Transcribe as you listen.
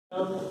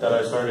that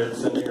I started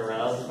sending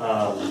around.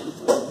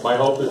 My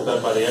hope is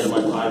that by the end of my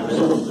 5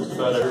 minutes, just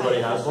about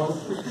everybody has one.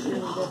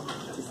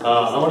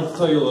 I wanted to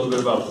tell you a little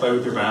bit about Play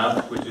With Your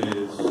Math, which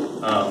is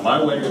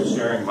my way of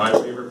sharing my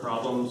favorite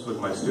problems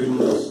with my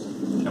students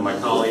and my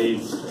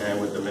colleagues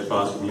and with the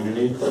MITBOS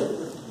community.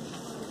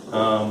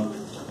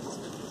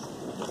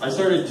 I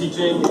started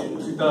teaching in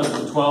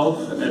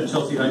 2012 at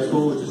Chelsea High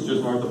School, which is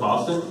just north of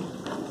Boston.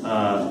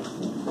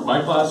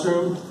 My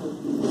classroom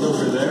was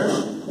over there,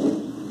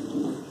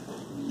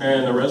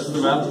 and the rest of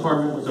the math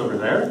department was over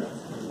there.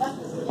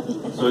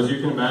 So as you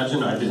can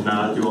imagine, I did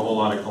not do a whole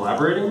lot of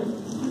collaborating.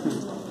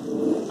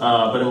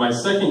 But in my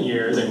second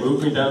year, they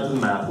moved me down to the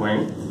math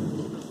wing,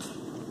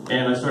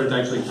 and I started to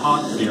actually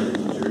talk to the other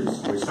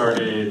teachers. We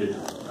started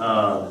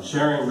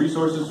sharing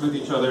resources with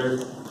each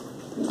other,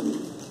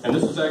 and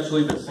this was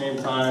actually the same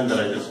time that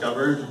I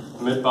discovered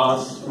the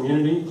MITBOS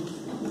community.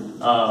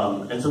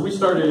 And so we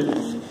started,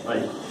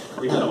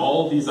 we had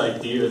all of these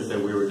ideas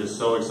that we were just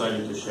so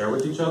excited to share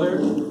with each other.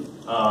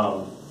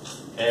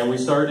 And we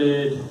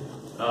started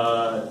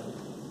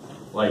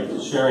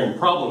sharing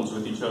problems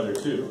with each other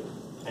too.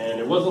 And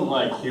it wasn't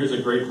like, here's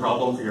a great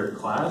problem for your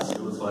class.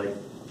 It was like,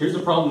 here's a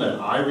problem that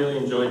I really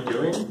enjoyed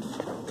doing.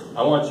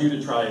 I want you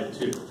to try it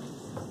too.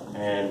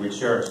 And we'd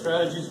share our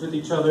strategies with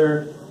each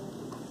other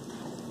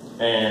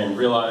and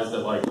realize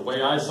that the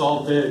way I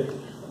solved it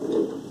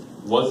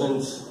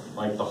wasn't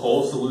the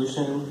whole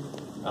solution.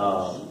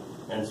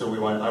 And so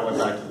I went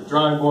back to the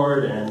drawing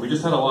board, and we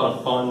just had a lot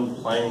of fun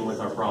playing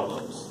with our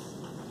problems.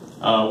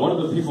 One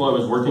of the people I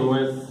was working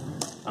with,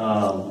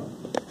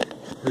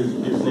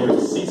 his name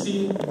is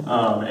Cece,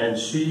 and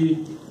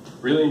she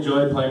really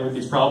enjoyed playing with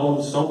these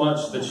problems so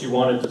much that she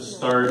wanted to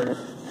start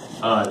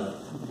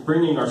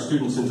bringing our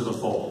students into the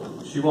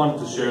fold. She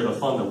wanted to share the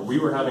fun that we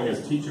were having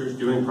as teachers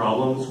doing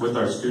problems with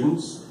our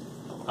students,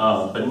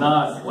 but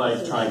not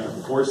trying to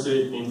force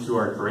it into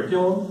our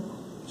curriculum.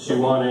 She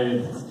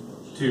wanted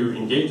to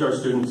engage our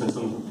students in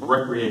some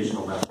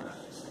recreational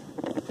mathematics.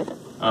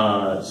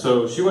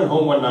 So she went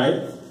home one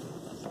night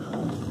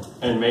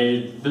and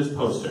made this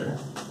poster,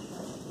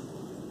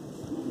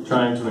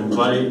 trying to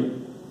invite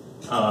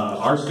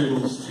our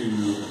students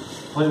to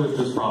play with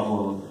this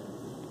problem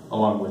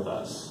along with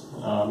us.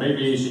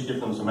 Maybe she'd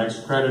give them some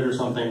extra credit or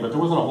something, but there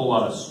wasn't a whole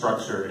lot of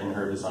structure in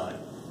her design.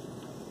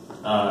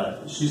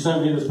 She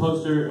sent me this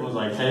poster and was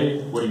like,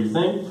 hey, what do you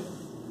think?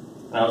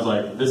 And I was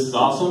like, this is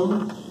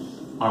awesome.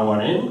 I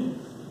want in.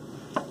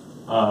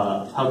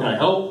 How can I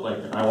help?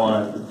 I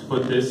want to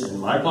put this in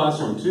my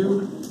classroom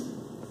too.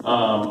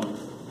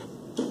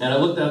 And I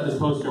looked at this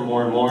poster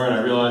more and more, and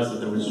I realized that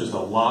there was just a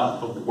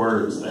lot of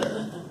words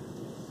there.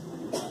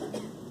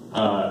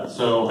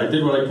 So I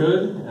did what I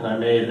could, and I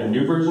made a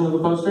new version of the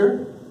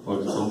poster. It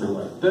looks something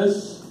like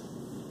this.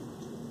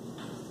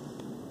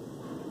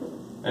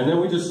 And then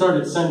we just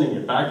started sending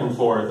it back and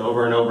forth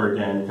over and over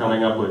again,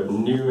 coming up with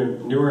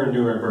newer and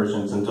newer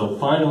versions, until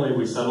finally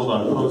we settled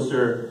on a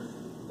poster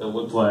that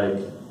looked like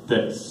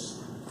this.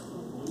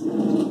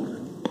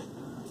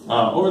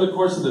 Over the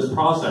course of this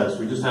process,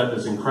 we just had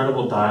this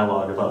incredible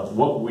dialogue about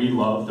what we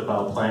loved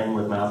about playing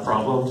with math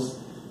problems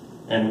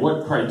and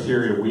what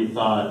criteria we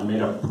thought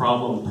made a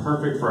problem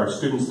perfect for our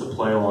students to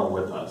play along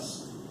with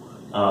us.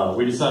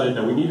 We decided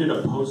that we needed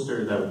a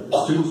poster that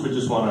students would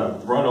just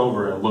want to run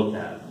over and look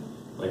at.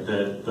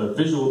 The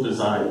visual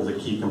design was a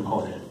key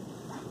component.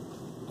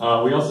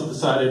 We also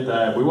decided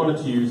that we wanted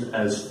to use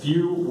as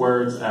few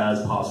words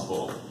as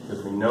possible,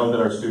 because we know that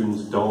our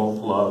students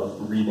don't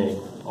love reading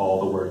all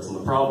the words in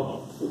the problem.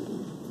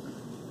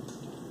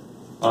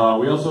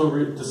 We also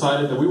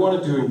decided that we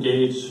wanted to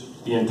engage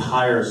the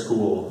entire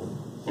school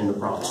in the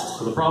problem.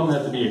 So the problem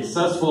had to be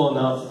accessible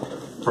enough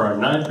for our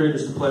 9th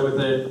graders to play with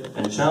it,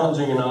 and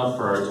challenging enough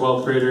for our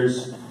 12th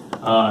graders.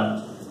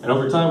 And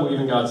over time, we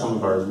even got some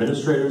of our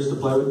administrators to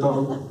play with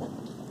them.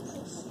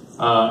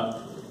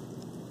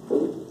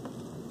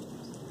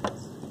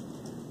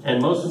 And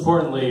most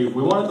importantly,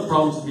 we wanted the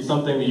problems to be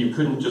something that you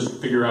couldn't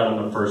just figure out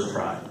on the first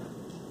try.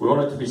 We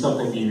wanted it to be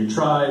something that you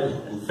tried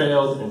and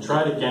failed and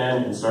tried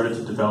again and started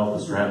to develop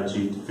a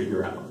strategy to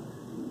figure out.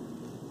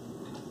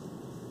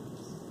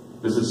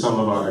 This is some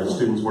of our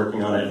students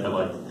working on it at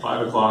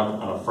 5 o'clock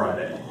on a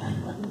Friday.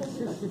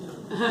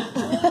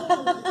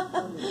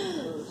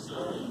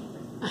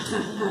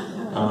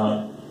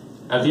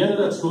 At the end of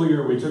that school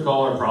year, we took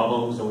all our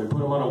problems and we put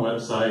them on a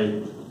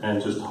website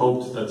and just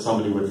hoped that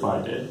somebody would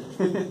find it.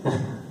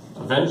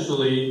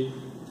 Eventually,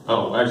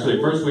 at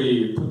first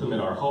we put them in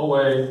our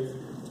hallway.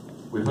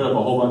 We put up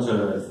a whole bunch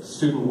of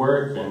student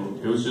work, and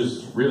it was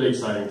just really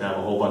exciting to have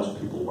a whole bunch of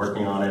people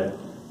working on it.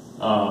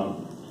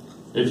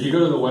 If you go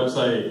to the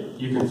website,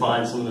 you can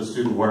find some of the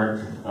student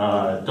work.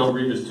 Don't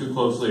read this too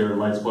closely or it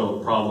might spoil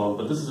the problem,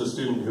 but this is a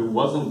student who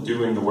wasn't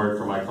doing the work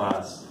for my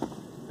class,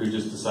 who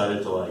just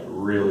decided to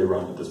really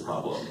run with this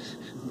problem.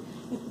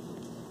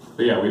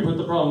 But yeah, we put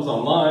the problems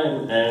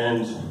online,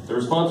 and the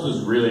response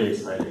was really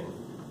exciting.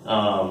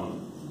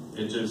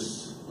 It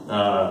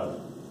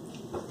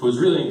was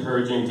really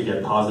encouraging to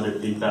get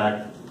positive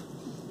feedback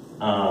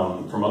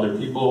from other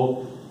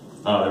people.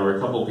 There were a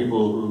couple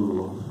people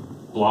who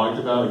blogged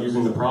about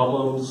using the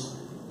problems.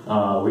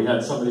 We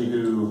had somebody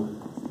who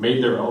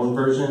made their own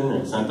version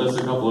and sent us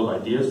a couple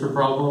of ideas for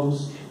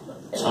problems.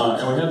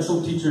 And we had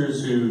some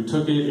teachers who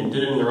took it and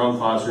did it in their own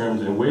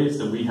classrooms in ways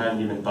that we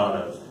hadn't even thought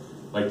of.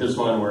 Like this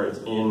one where it's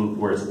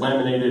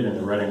laminated and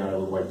they're writing on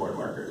little whiteboard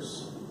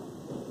markers.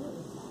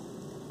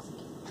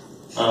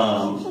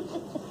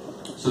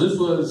 So this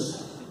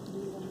was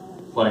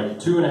like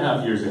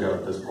 2.5 years ago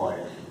at this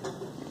point.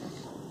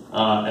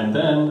 And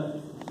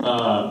then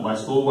my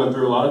school went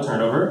through a lot of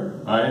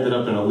turnover. I ended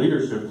up in a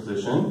leadership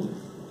position.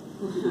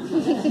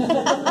 And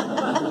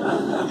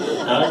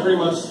I pretty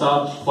much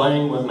stopped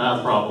playing with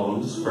math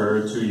problems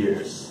for 2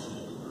 years.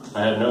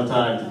 I had no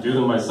time to do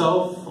them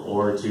myself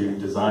or to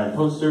design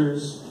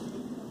posters.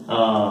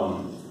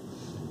 And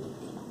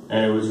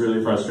it was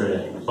really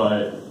frustrating.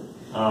 But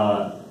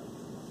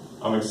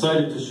I'm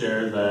excited to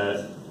share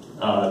that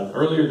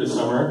earlier this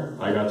summer,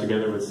 I got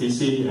together with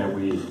CC and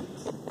we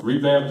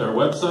revamped our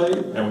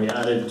website and we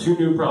added 2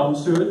 new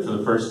problems to it for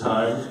the first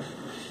time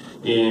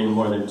in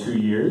more than 2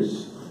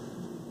 years.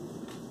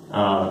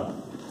 And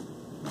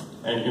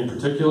in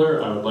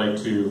particular, I would like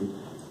to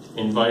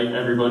invite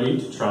everybody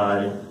to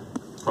try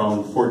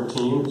problem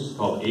 14, which is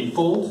called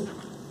 8-fold.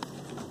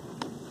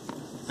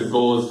 The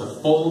goal is to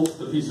fold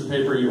the piece of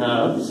paper you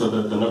have so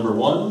that the number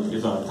 1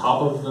 is on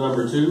top of the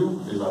number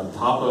 2, is on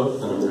top of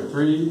the number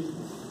 3,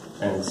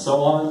 and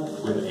so on,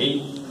 with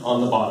 8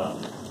 on the bottom.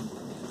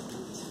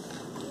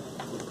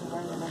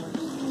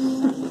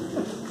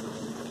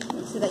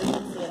 So that you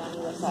can see it on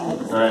your side.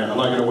 All right, I'm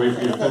not going to wait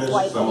for you to finish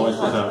because I'm only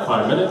supposed to have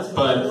 5 minutes.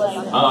 But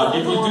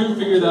if you do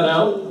figure that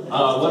out,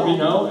 let me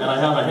know. And I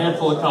have a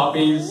handful of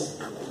copies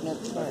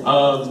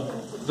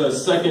of the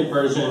second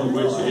version,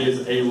 which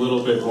is a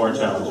little bit more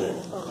challenging.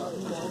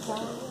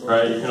 All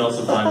right, you can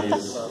also find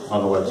these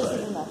on the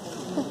website.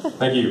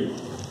 Thank you.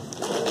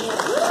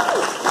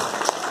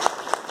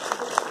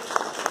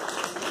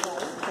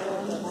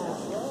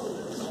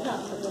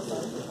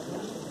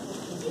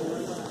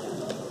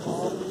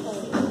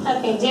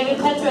 Okay, David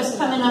Petros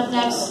coming up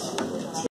next.